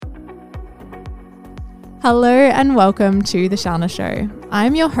Hello and welcome to The Shana Show.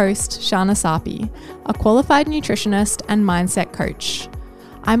 I'm your host, Shana Sapi, a qualified nutritionist and mindset coach.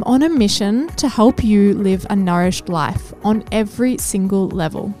 I'm on a mission to help you live a nourished life on every single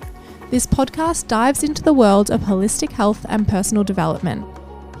level. This podcast dives into the world of holistic health and personal development.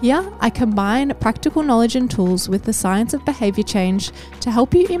 Here, I combine practical knowledge and tools with the science of behavior change to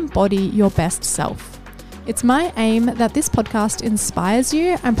help you embody your best self. It's my aim that this podcast inspires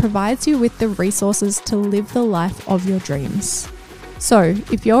you and provides you with the resources to live the life of your dreams. So,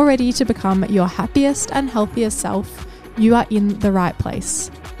 if you're ready to become your happiest and healthiest self, you are in the right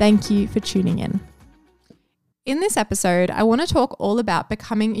place. Thank you for tuning in. In this episode, I want to talk all about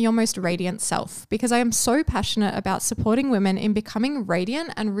becoming your most radiant self because I am so passionate about supporting women in becoming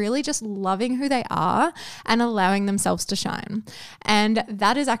radiant and really just loving who they are and allowing themselves to shine. And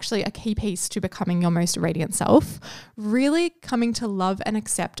that is actually a key piece to becoming your most radiant self, really coming to love and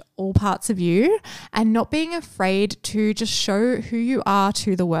accept all parts of you and not being afraid to just show who you are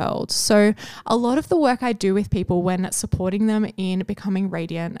to the world. So a lot of the work I do with people when supporting them in becoming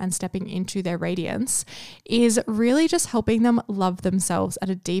radiant and stepping into their radiance is really just helping them love themselves at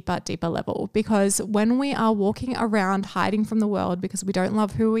a deeper level. Because when we are walking around hiding from the world because we don't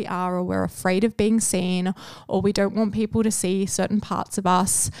love who we are, or we're afraid of being seen, or we don't want people to see certain parts of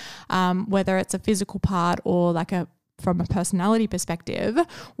us, whether it's a physical part or from a personality perspective,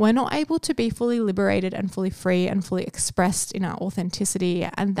 we're not able to be fully liberated and fully free and fully expressed in our authenticity.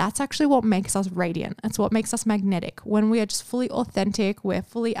 And that's actually what makes us radiant. It's what makes us magnetic. When we are just fully authentic, we're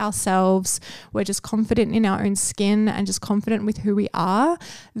fully ourselves, we're just confident in our own skin and just confident with who we are,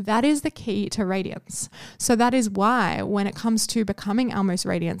 that is the key to radiance. So that is why when it comes to becoming our most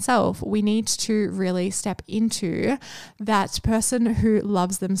radiant self, we need to really step into that person who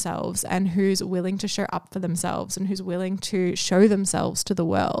loves themselves and who's willing to show up for themselves and who's willing to show themselves to the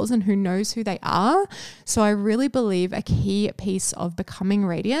world and who knows who they are. So I really believe a key piece of becoming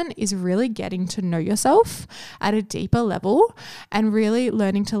radiant is really getting to know yourself at a deeper level and really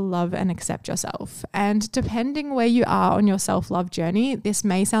learning to love and accept yourself. And depending where you are on your self-love journey, this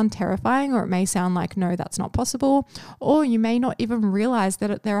may sound terrifying, or it may sound like, no, that's not possible. Or you may not even realize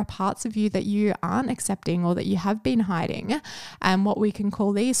that there are parts of you that you aren't accepting or that you have been hiding. And what we can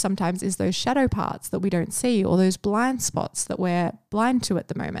call these sometimes is those shadow parts that we don't see, or those blind spots that we're blind to at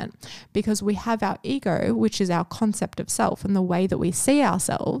the moment, because we have our ego, which is our concept of self and the way that we see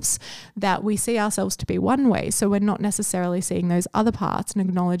ourselves, that we see ourselves to be one way. So we're not necessarily seeing those other parts and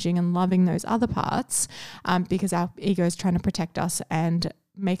acknowledging and loving those other parts because our ego is trying to protect us and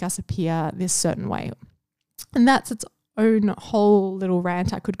make us appear this certain way. And that's its own whole little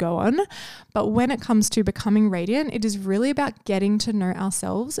rant I could go on. But when it comes to becoming radiant, it is really about getting to know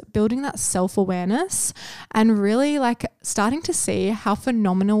ourselves, building that self-awareness, and really starting to see how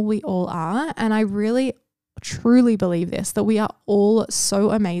phenomenal we all are. And I really truly believe this, that we are all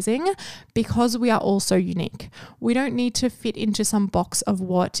so amazing because we are all so unique. We don't need to fit into some box of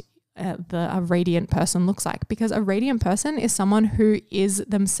what a radiant person looks like, because a radiant person is someone who is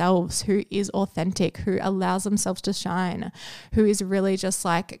themselves, who is authentic, who allows themselves to shine, who is really just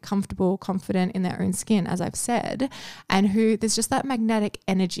comfortable, confident in their own skin, as I've said, and who there's just that magnetic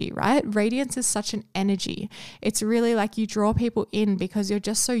energy, right? Radiance is such an energy. It's really you draw people in because you're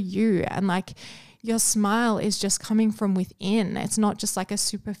just so you, and your smile is just coming from within. It's not just a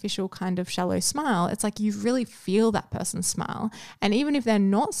superficial kind of shallow smile. It's you really feel that person's smile. And even if they're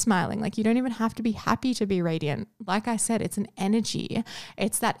not smiling, you don't even have to be happy to be radiant. Like I said, it's an energy.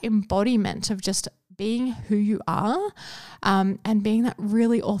 It's that embodiment of just being who you are and being that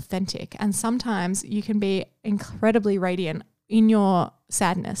really authentic. And sometimes you can be incredibly radiant in your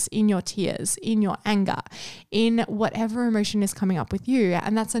sadness, in your tears, in your anger, in whatever emotion is coming up with you.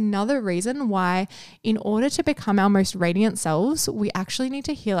 And that's another reason why, in order to become our most radiant selves, we actually need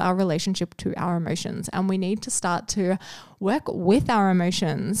to heal our relationship to our emotions. And we need to start to work with our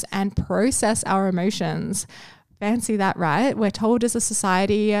emotions and process our emotions. Fancy that, right? We're told as a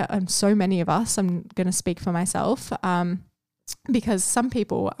society, and so many of us, I'm going to speak for myself, because some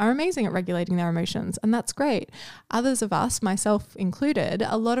people are amazing at regulating their emotions, and that's great. Others of us, myself included,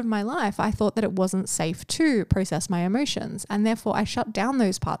 a lot of my life, I thought that it wasn't safe to process my emotions, and therefore I shut down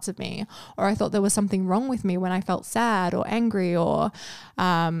those parts of me, or I thought there was something wrong with me when I felt sad or angry or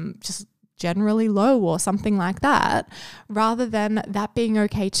just generally low or something like that, rather than that being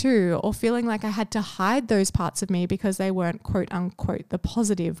okay too, or feeling like I had to hide those parts of me because they weren't quote unquote the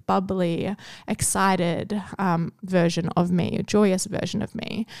positive, bubbly, excited version of me, a joyous version of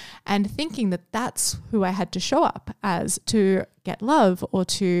me, and thinking that that's who I had to show up as to get love or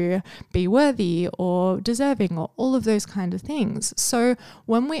to be worthy or deserving or all of those kind of things. So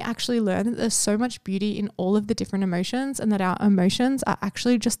when we actually learn that there's so much beauty in all of the different emotions and that our emotions are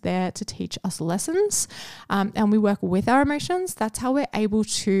actually just there to teach us lessons, and we work with our emotions, that's how we're able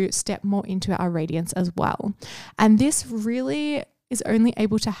to step more into our radiance as well. And this really is only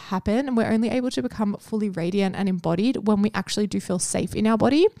able to happen, and we're only able to become fully radiant and embodied when we actually do feel safe in our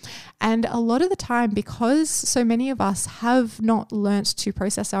body. And a lot of the time, because so many of us have not learnt to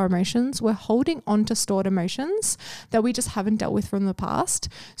process our emotions, we're holding on to stored emotions that we just haven't dealt with from the past.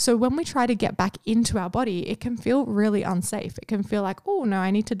 So when we try to get back into our body, it can feel really unsafe. It can feel like, oh no,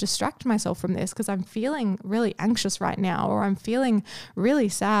 I need to distract myself from this because I'm feeling really anxious right now, or I'm feeling really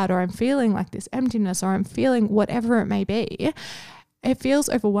sad, or I'm feeling like this emptiness, or I'm feeling whatever it may be. It feels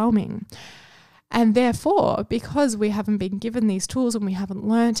overwhelming. And therefore, because we haven't been given these tools and we haven't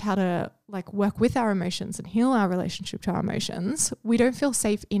learned how to work with our emotions and heal our relationship to our emotions, we don't feel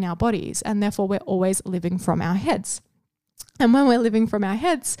safe in our bodies. And therefore, we're always living from our heads. And when we're living from our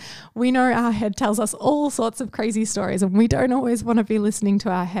heads, we know our head tells us all sorts of crazy stories, and we don't always want to be listening to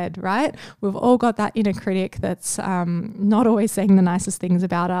our head, right? We've all got that inner critic that's not always saying the nicest things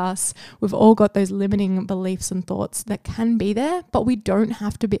about us. We've all got those limiting beliefs and thoughts that can be there, but we don't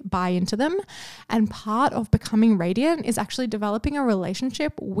have to buy into them. And part of becoming radiant is actually developing a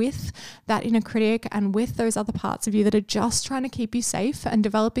relationship with that inner critic and with those other parts of you that are just trying to keep you safe, and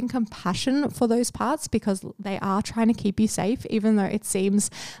developing compassion for those parts because they are trying to keep you safe, even though it seems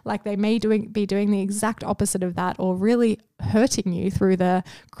like they may be doing the exact opposite of that, or really hurting you through the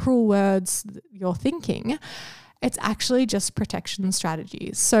cruel words you're thinking. It's actually just protection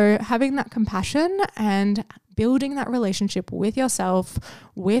strategies. So having that compassion and building that relationship with yourself,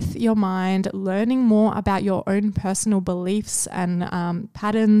 with your mind, learning more about your own personal beliefs and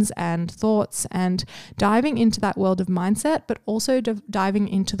patterns and thoughts, and diving into that world of mindset, but also diving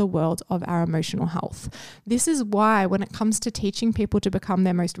into the world of our emotional health. This is why when it comes to teaching people to become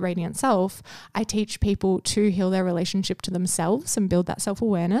their most radiant self, I teach people to heal their relationship to themselves and build that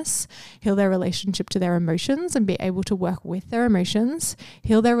self-awareness, heal their relationship to their emotions and be able to work with their emotions,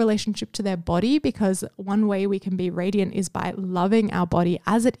 heal their relationship to their body, because one way we can be radiant is by loving our body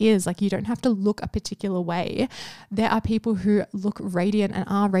as it is. You don't have to look a particular way. There are people who look radiant and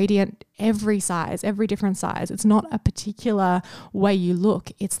are radiant every size, every different size. It's not a particular way you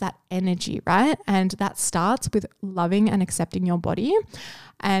look, it's that energy, right? And that starts with loving and accepting your body.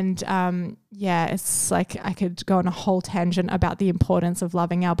 And it's I could go on a whole tangent about the importance of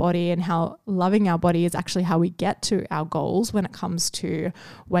loving our body, and how loving our body is actually how we get to our goals when it comes to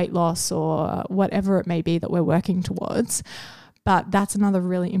weight loss or whatever it may be that we're working towards. But that's another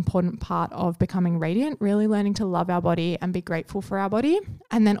really important part of becoming radiant, really learning to love our body and be grateful for our body.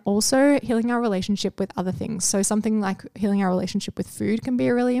 And then also healing our relationship with other things. So something like healing our relationship with food can be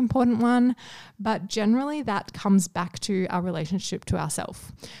a really important one, but generally that comes back to our relationship to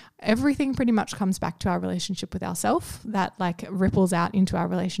ourselves. Everything pretty much comes back to our relationship with ourselves, that ripples out into our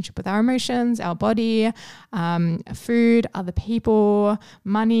relationship with our emotions, our body, food, other people,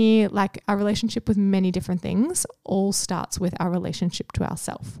 money, our relationship with many different things all starts with our relationship to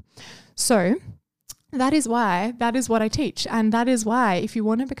ourselves. So that is what I teach. And that is why if you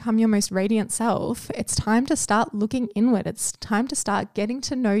want to become your most radiant self, it's time to start looking inward. It's time to start getting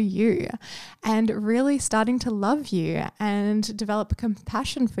to know you and really starting to love you and develop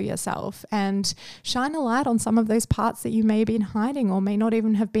compassion for yourself and shine a light on some of those parts that you may have been hiding or may not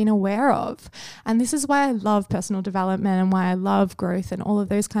even have been aware of. And this is why I love personal development and why I love growth and all of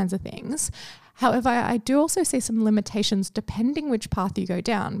those kinds of things. However, I do also see some limitations depending which path you go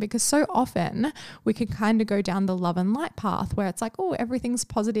down, because so often we can kind of go down the love and light path where it's everything's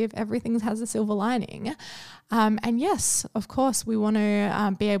positive, everything has a silver lining. And yes, of course, we want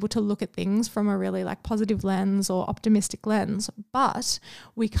to be able to look at things from a really positive lens or optimistic lens, but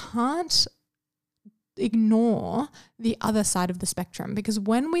we can't ignore the other side of the spectrum, because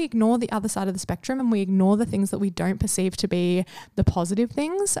when we ignore the other side of the spectrum and we ignore the things that we don't perceive to be the positive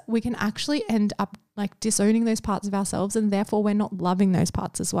things, we can actually end up disowning those parts of ourselves, and therefore we're not loving those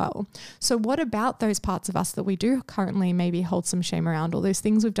parts as well. So what about those parts of us that we do currently maybe hold some shame around, or those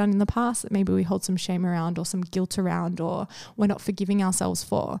things we've done in the past that maybe we hold some shame around or some guilt around, or we're not forgiving ourselves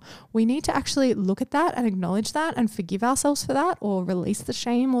for? We need to actually look at that and acknowledge that and forgive ourselves for that, or release the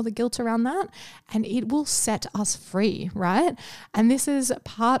shame or the guilt around that, and it will set us free, right? And this is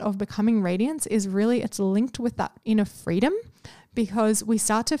part of becoming radiance, is really, it's linked with that inner freedom, because we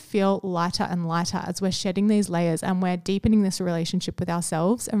start to feel lighter and lighter as we're shedding these layers and we're deepening this relationship with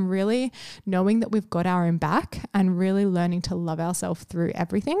ourselves and really knowing that we've got our own back and really learning to love ourselves through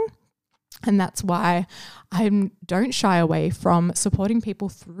everything. And that's why I don't shy away from supporting people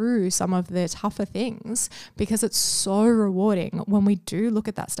through some of the tougher things, because it's so rewarding when we do look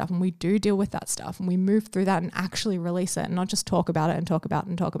at that stuff and we do deal with that stuff and we move through that and actually release it and not just talk about it and talk about it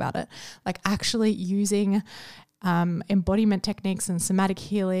and talk about it. Like actually using embodiment techniques and somatic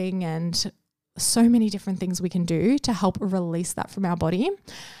healing and so many different things we can do to help release that from our body.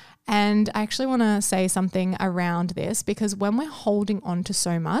 And I actually want to say something around this, because when we're holding on to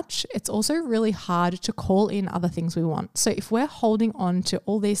so much, it's also really hard to call in other things we want. So if we're holding on to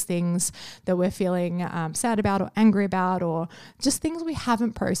all these things that we're feeling sad about or angry about, or just things we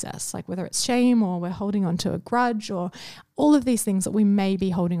haven't processed, like whether it's shame or we're holding on to a grudge or all of these things that we may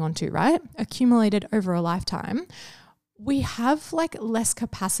be holding on to, right? Accumulated over a lifetime, we have like less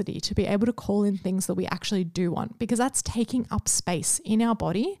capacity to be able to call in things that we actually do want, because that's taking up space in our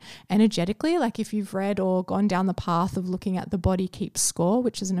body energetically. Like if you've read or gone down the path of looking at The Body Keeps Score,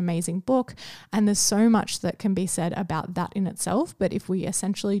 which is an amazing book, and there's so much that can be said about that in itself. But if we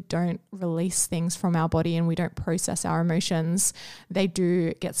essentially don't release things from our body and we don't process our emotions, they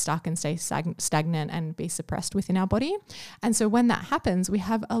do get stuck and stay stagnant and be suppressed within our body. And so when that happens, we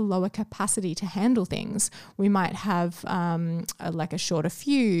have a lower capacity to handle things. We might have like a shorter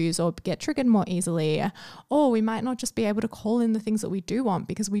fuse or get triggered more easily, or we might not just be able to call in the things that we do want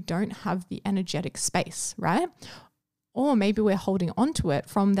because we don't have the energetic space, right? Or maybe we're holding on to it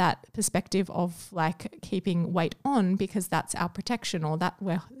from that perspective of like keeping weight on because that's our protection, or that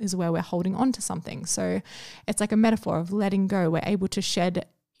is where we're holding on to something. So it's like a metaphor of letting go. We're able to shed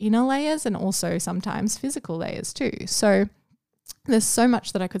inner layers and also sometimes physical layers too. So there's so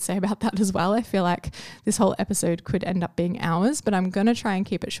much that I could say about that as well. I feel like this whole episode could end up being hours, but I'm going to try and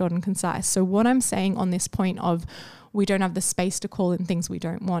keep it short and concise. So what I'm saying on this point of we don't have the space to call in things we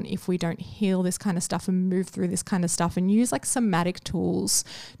don't want if we don't heal this kind of stuff and move through this kind of stuff and use like somatic tools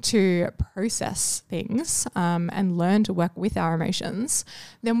to process things and learn to work with our emotions,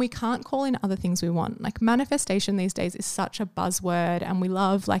 then we can't call in other things we want. Like manifestation these days is such a buzzword, and we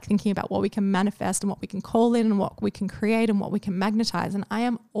love like thinking about what we can manifest and what we can call in and what we can create and what we can magnetize. And I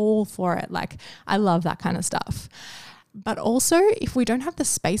am all for it. Like I love that kind of stuff. But also, if we don't have the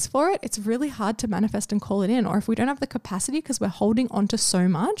space for it, it's really hard to manifest and call it in. Or if we don't have the capacity because we're holding on to so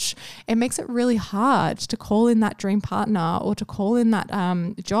much, it makes it really hard to call in that dream partner, or to call in that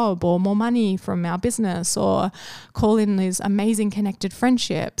job, or more money from our business, or call in these amazing connected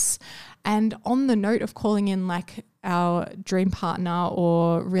friendships. And on the note of calling in like our dream partner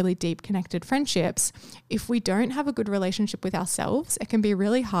or really deep connected friendships, if we don't have a good relationship with ourselves, it can be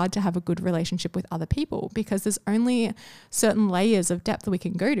really hard to have a good relationship with other people, because there's only certain layers of depth that we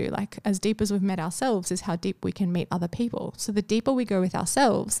can go to. Like as deep as we've met ourselves is how deep we can meet other people. So the deeper we go with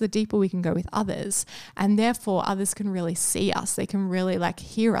ourselves, the deeper we can go with others. And therefore others can really see us. They can really like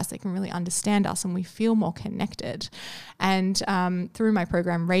hear us. They can really understand us, and we feel more connected. And through my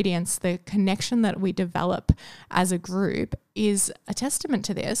program Radiance, the connection that we develop as a group is a testament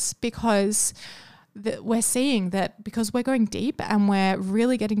to this, because we're seeing that because we're going deep and we're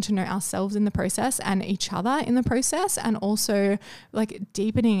really getting to know ourselves in the process and each other in the process, and also like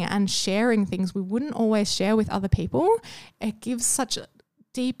deepening and sharing things we wouldn't always share with other people, it gives such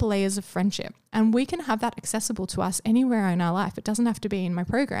deep layers of friendship. And we can have that accessible to us anywhere in our life. It doesn't have to be in my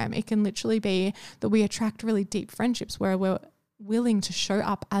program. It can literally be that we attract really deep friendships where we're willing to show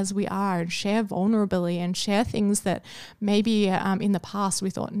up as we are and share vulnerability and share things that maybe in the past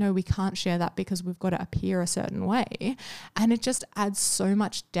we thought, no, we can't share that because we've got to appear a certain way. And it just adds so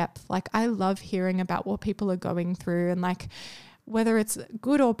much depth. Like I love hearing about what people are going through, and like whether it's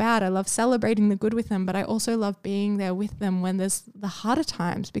good or bad, I love celebrating the good with them, but I also love being there with them when there's the harder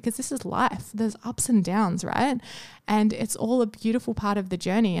times, because this is life. There's ups and downs, right? And it's all a beautiful part of the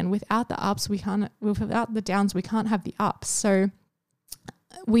journey. And without the ups, without the downs, we can't have the ups. So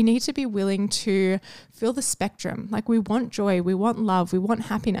we need to be willing to feel the spectrum. Like we want joy, we want love, we want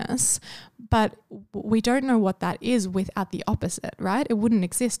happiness, but we don't know what that is without the opposite, right? It wouldn't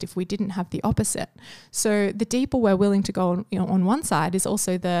exist if we didn't have the opposite. So the deeper we're willing to go on, on one side is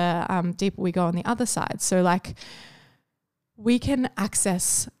also the deeper we go on the other side. So like we can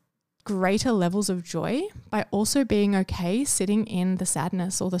access greater levels of joy by also being okay sitting in the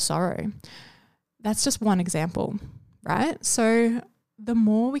sadness or the sorrow. That's just one example, right? So the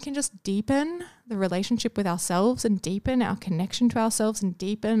more we can just deepen the relationship with ourselves and deepen our connection to ourselves and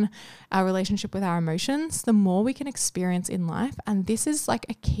deepen our relationship with our emotions, the more we can experience in life. And this is like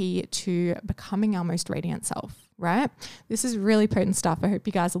a key to becoming our most radiant self, right? This is really potent stuff. I hope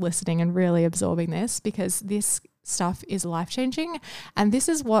you guys are listening and really absorbing this, because this stuff is life-changing. And this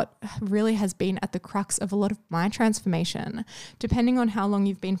is what really has been at the crux of a lot of my transformation. Depending on how long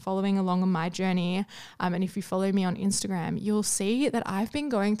you've been following along on my journey, and if you follow me on Instagram, you'll see that I've been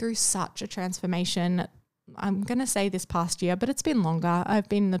going through such a transformation. I'm going to say this past year, but it's been longer. I've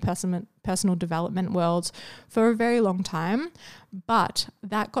been in the personal development world for a very long time, but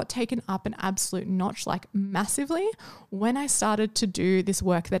that got taken up an absolute notch, like massively, when I started to do this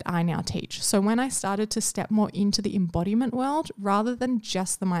work that I now teach. So when I started to step more into the embodiment world rather than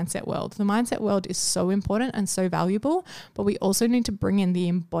just the mindset world. The mindset world is so important and so valuable, but we also need to bring in the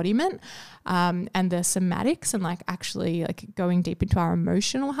embodiment and the somatics, and like actually like going deep into our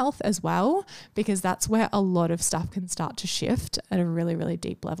emotional health as well, because that's where a lot of stuff can start to shift at a really, really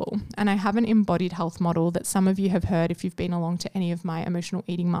deep level. And I have an embodied health model that some of you have heard if you've been along to any of my emotional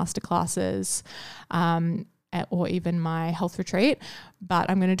eating masterclasses, or even my health retreat.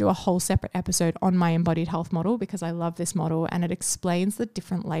 But I'm going to do a whole separate episode on my embodied health model because I love this model, and it explains the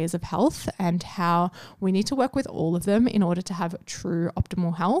different layers of health and how we need to work with all of them in order to have true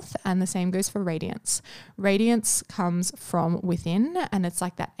optimal health. And the same goes for radiance. Radiance comes from within, and it's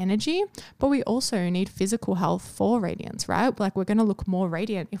like that energy, but we also need physical health for radiance, right? Like we're going to look more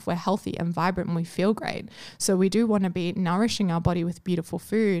radiant if we're healthy and vibrant and we feel great. So we do want to be nourishing our body with beautiful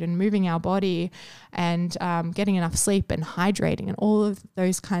food and moving our body and getting enough sleep and hydrating and all of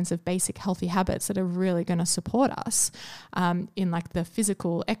those kinds of basic healthy habits that are really going to support us in like the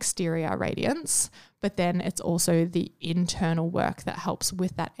physical exterior radiance. But then it's also the internal work that helps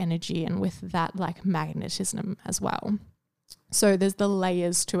with that energy and with that like magnetism as well. So there's the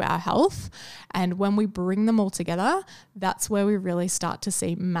layers to our health, and when we bring them all together, that's where we really start to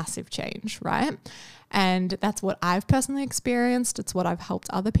see massive change, right? And that's what I've personally experienced. It's what I've helped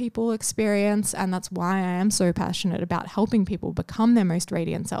other people experience. And that's why I am so passionate about helping people become their most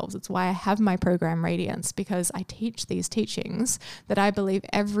radiant selves. It's why I have my program Radiance, because I teach these teachings that I believe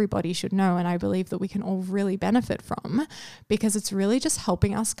everybody should know. And I believe that we can all really benefit from, because it's really just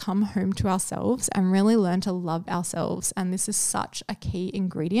helping us come home to ourselves and really learn to love ourselves. And this is such a key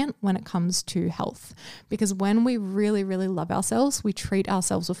ingredient when it comes to health, because when we really, really love ourselves, we treat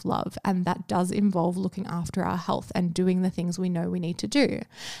ourselves with love. And that does involve looking after our health and doing the things we know we need to do.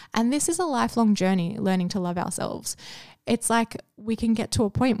 And this is a lifelong journey, learning to love ourselves. It's like we can get to a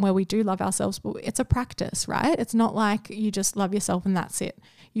point where we do love ourselves, but it's a practice, right? It's not like you just love yourself and that's it.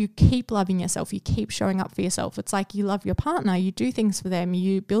 You keep loving yourself. You keep showing up for yourself. It's like you love your partner. You do things for them.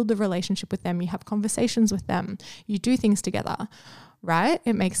 You build a relationship with them. You have conversations with them. You do things together. Right?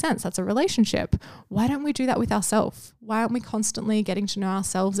 It makes sense. That's a relationship. Why don't we do that with ourselves? Why aren't we constantly getting to know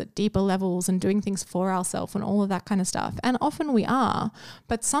ourselves at deeper levels and doing things for ourselves and all of that kind of stuff? And often we are,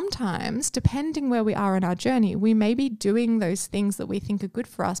 but sometimes, depending where we are in our journey, we may be doing those things that we think are good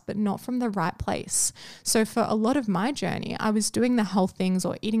for us, but not from the right place. So for a lot of my journey, I was doing the health things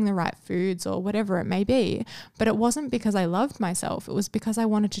or eating the right foods or whatever it may be, but it wasn't because I loved myself. It was because I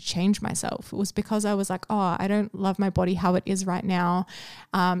wanted to change myself. It was because I was like, oh, I don't love my body how it is right now.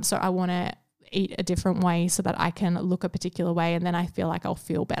 So I want to eat a different way so that I can look a particular way, and then I feel like I'll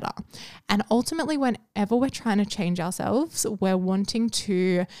feel better. And ultimately, whenever we're trying to change ourselves, we're wanting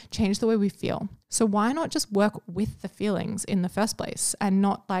to change the way we feel. So why not just work with the feelings in the first place and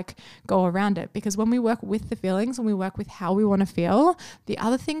not like go around it? Because when we work with the feelings and we work with how we want to feel, the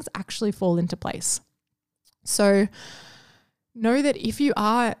other things actually fall into place. So know that if you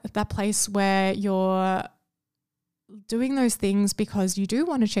are at that place where you're doing those things because you do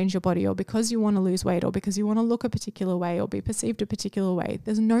want to change your body, or because you want to lose weight, or because you want to look a particular way or be perceived a particular way,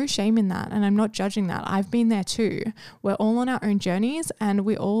 there's no shame in that. And I'm not judging that. I've been there too. We're all on our own journeys, and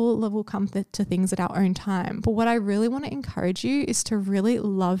we all will come to things at our own time. But what I really want to encourage you is to really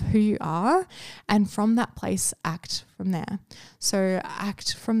love who you are, and from that place, act from there. So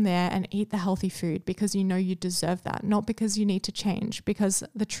act from there and eat the healthy food because you know you deserve that, not because you need to change. Because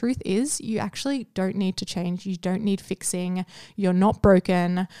the truth is, you actually don't need to change. You don't need fixing. You're not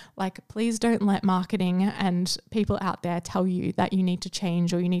broken. Like, please don't let marketing and people out there tell you that you need to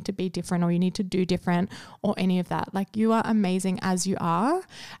change, or you need to be different, or you need to do different, or any of that. Like, you are amazing as you are.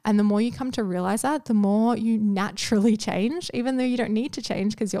 And the more you come to realize that, the more you naturally change, even though you don't need to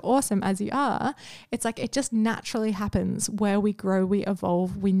change because you're awesome as you are. It's like it just naturally happens. Where we grow, we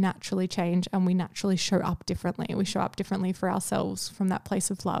evolve, we naturally change, and we naturally show up differently. We show up differently for ourselves from that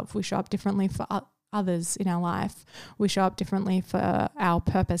place of love. We show up differently for others in our life. We show up differently for our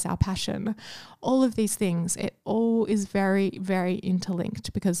purpose, our passion. All of these things, it all is very, very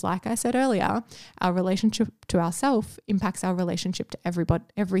interlinked, because like I said earlier, our relationship to ourselves impacts our relationship to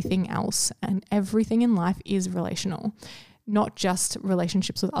everything else, and everything in life is relational. not just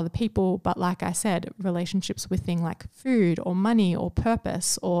relationships with other people, but like I said, relationships with things like food or money or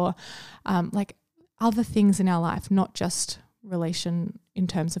purpose or like other things in our life, not just relation in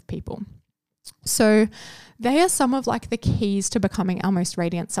terms of people. So they are some of like the keys to becoming our most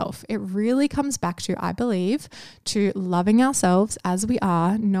radiant self. It really comes back to, I believe, to loving ourselves as we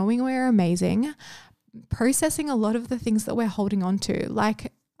are, knowing we're amazing, processing a lot of the things that we're holding on to.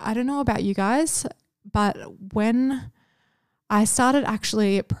 Like, I don't know about you guys, but when I started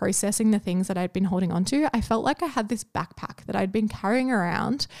actually processing the things that I'd been holding on to, I felt like I had this backpack that I'd been carrying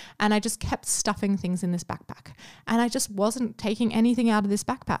around, and I just kept stuffing things in this backpack, and I just wasn't taking anything out of this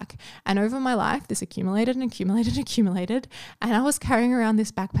backpack. And over my life, this accumulated and accumulated and accumulated, and I was carrying around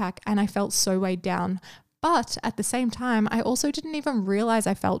this backpack and I felt so weighed down. But at the same time, I also didn't even realize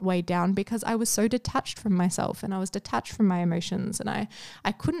I felt weighed down because I was so detached from myself, and I was detached from my emotions, and I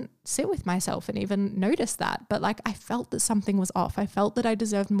couldn't sit with myself and even notice that. But like, I felt that something was off. I felt that I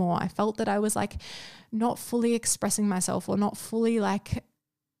deserved more. I felt that I was like not fully expressing myself, or not fully like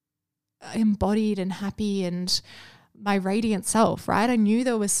embodied and happy and my radiant self, right? I knew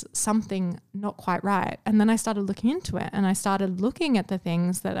there was something not quite right. And then I started looking into it, and I started looking at the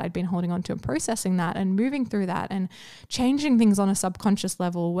things that I'd been holding on to and processing that and moving through that and changing things on a subconscious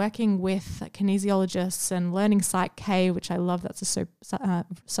level, working with kinesiologists and learning Psych K, which I love. That's a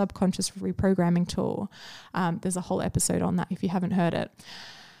subconscious reprogramming tool. There's a whole episode on that if you haven't heard it.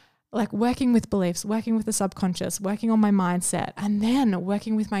 Like working with beliefs, working with the subconscious, working on my mindset, and then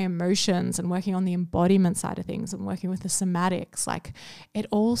working with my emotions and working on the embodiment side of things and working with the somatics. Like, it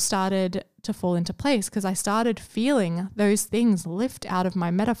all started to fall into place because I started feeling those things lift out of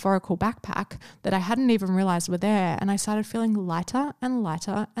my metaphorical backpack that I hadn't even realized were there. And I started feeling lighter and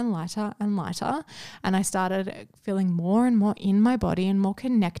lighter and lighter and lighter. And I started feeling more and more in my body and more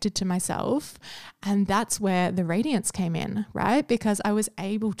connected to myself. And that's where the radiance came in, right? Because I was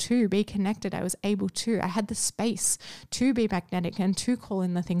able to be connected. I had the space to be magnetic and to call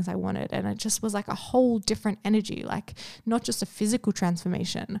in the things I wanted. And it just was like a whole different energy, like not just a physical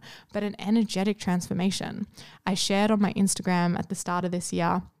transformation, but an energetic transformation. I shared on my Instagram at the start of this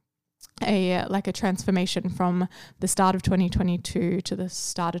year a transformation from the start of 2022 to the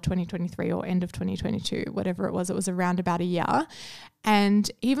start of 2023 or end of 2022, whatever it was around about a year.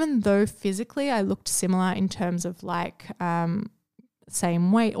 And even though physically I looked similar in terms of like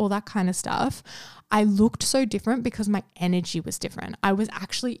same weight, all that kind of stuff, I looked so different because my energy was different. I was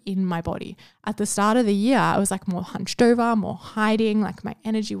actually in my body. At the start of the year, I was like more hunched over, more hiding, like my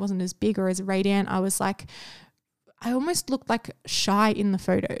energy wasn't as big or as radiant. I was like, I almost looked like shy in the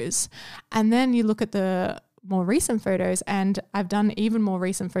photos. And then you look at the more recent photos, and I've done even more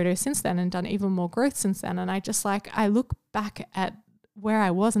recent photos since then and done even more growth since then. And I just like, I look back at where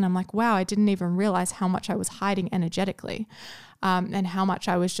I was and I'm like, wow, I didn't even realize how much I was hiding energetically. And how much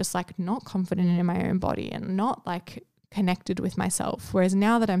I was just like not confident in my own body and not like connected with myself. Whereas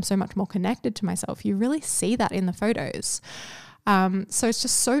now that I'm so much more connected to myself, you really see that in the photos. So it's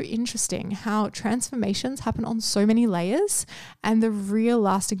just so interesting how transformations happen on so many layers, and the real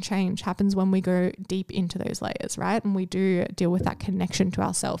lasting change happens when we go deep into those layers, right? And we do deal with that connection to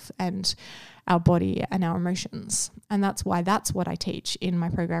ourself and our body and our emotions. And that's why that's what I teach in my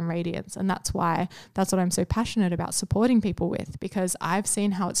program Radiance. And that's why that's what I'm so passionate about supporting people with, because I've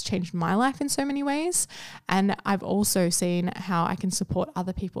seen how it's changed my life in so many ways. And I've also seen how I can support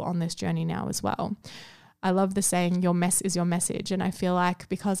other people on this journey now as well. I love the saying, your mess is your message. And I feel like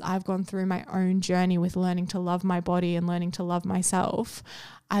because I've gone through my own journey with learning to love my body and learning to love myself,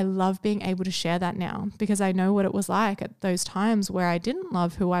 I love being able to share that now, because I know what it was like at those times where I didn't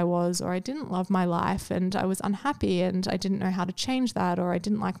love who I was, or I didn't love my life, and I was unhappy and I didn't know how to change that, or I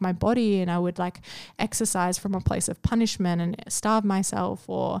didn't like my body and I would like exercise from a place of punishment and starve myself,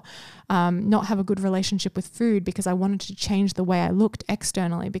 or not have a good relationship with food because I wanted to change the way I looked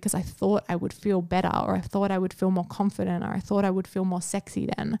externally because I thought I would feel better, or I thought I would feel more confident, or I thought I would feel more sexy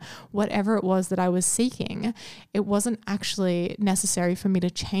then. Whatever it was that I was seeking, it wasn't actually necessary for me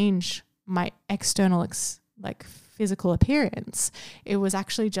to change my external physical appearance. It was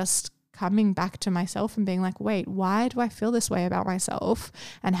actually just coming back to myself and being like, wait, why do I feel this way about myself?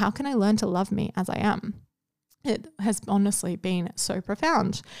 And how can I learn to love me as I am? It has honestly been so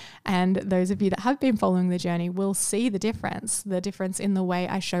profound. And those of you that have been following the journey will see the difference in the way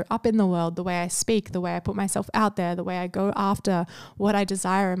I show up in the world, the way I speak, the way I put myself out there, the way I go after what I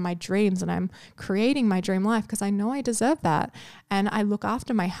desire in my dreams. And I'm creating my dream life because I know I deserve that. And I look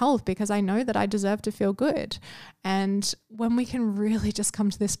after my health because I know that I deserve to feel good. And when we can really just come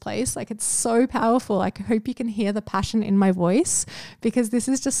to this place, like, it's so powerful. Like, I hope you can hear the passion in my voice, because this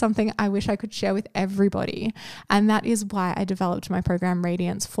is just something I wish I could share with everybody. And that is why I developed my program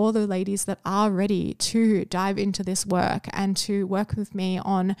Radiance, for the ladies that are ready to dive into this work and to work with me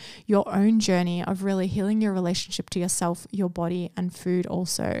on your own journey of really healing your relationship to yourself, your body, and food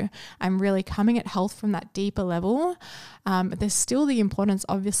also. I'm really coming at health from that deeper level. There's still the importance,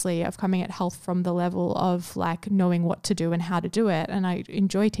 obviously, of coming at health from the level of like knowing what to do and how to do it. And I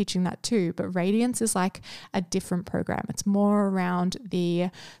enjoy teaching that too. But Radiance is like a different program. It's more around the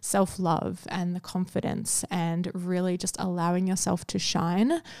self-love and the confidence and really just allowing yourself to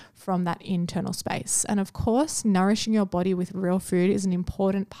shine from that internal space. And of course, nourishing your body with real food is an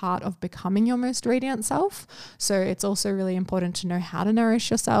important part of becoming your most radiant self. So it's also really important to know how to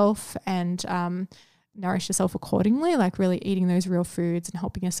nourish yourself and nourish yourself accordingly, like really eating those real foods and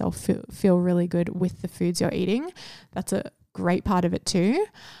helping yourself feel really good with the foods you're eating. That's a great part of it too.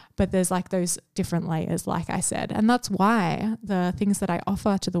 But there's like those different layers, like I said. And that's why the things that I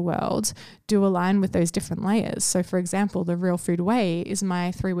offer to the world do align with those different layers. So for example, the Real Food Way is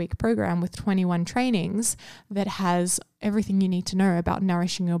my 3-week program with 21 trainings that has everything you need to know about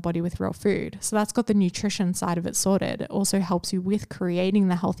nourishing your body with real food. So that's got the nutrition side of it sorted. It also helps you with creating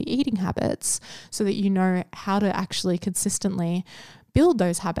the healthy eating habits so that you know how to actually consistently build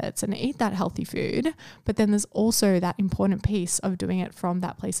those habits and eat that healthy food. But then there's also that important piece of doing it from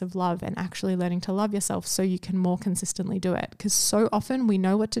that place of love and actually learning to love yourself so you can more consistently do it. Because so often we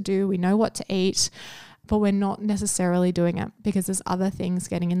know what to do, we know what to eat, but we're not necessarily doing it because there's other things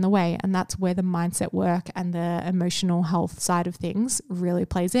getting in the way. And that's where the mindset work and the emotional health side of things really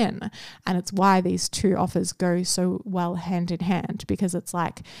plays in. And it's why these two offers go so well hand in hand, because it's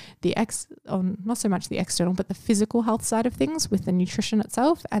like not so much the external, but the physical health side of things with the nutrition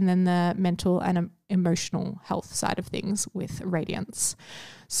itself, and then the mental and emotional health side of things with Radiance.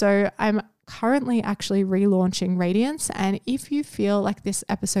 So I'm currently actually relaunching Radiance. And if you feel like this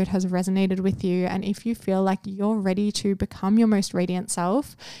episode has resonated with you, and if you feel like you're ready to become your most radiant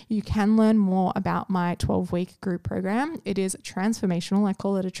self, you can learn more about my 12-week group program. It is transformational. I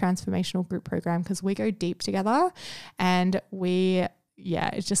call it a transformational group program because we go deep together, and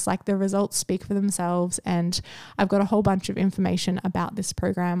it's just like the results speak for themselves. And I've got a whole bunch of information about this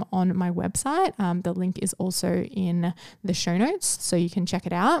program on my website. The link is also in the show notes, so you can check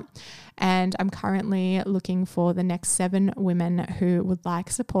it out. And I'm currently looking for the next 7 women who would like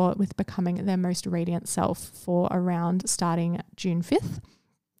support with becoming their most radiant self for around starting June 5th.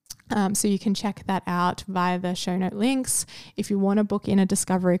 So you can check that out via the show note links. If you want to book in a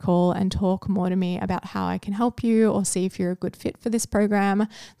discovery call and talk more to me about how I can help you or see if you're a good fit for this program,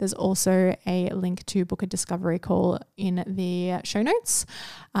 there's also a link to book a discovery call in the show notes,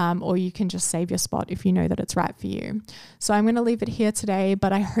 or you can just save your spot if you know that it's right for you. So I'm going to leave it here today,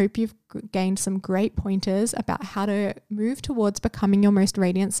 but I hope you've gained some great pointers about how to move towards becoming your most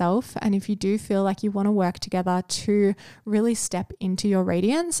radiant self. And if you do feel like you want to work together to really step into your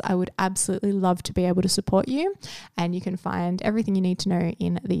radiance, I would absolutely love to be able to support you. And you can find everything you need to know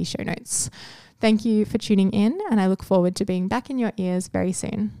in the show notes. Thank you for tuning in, and I look forward to being back in your ears very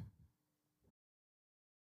soon.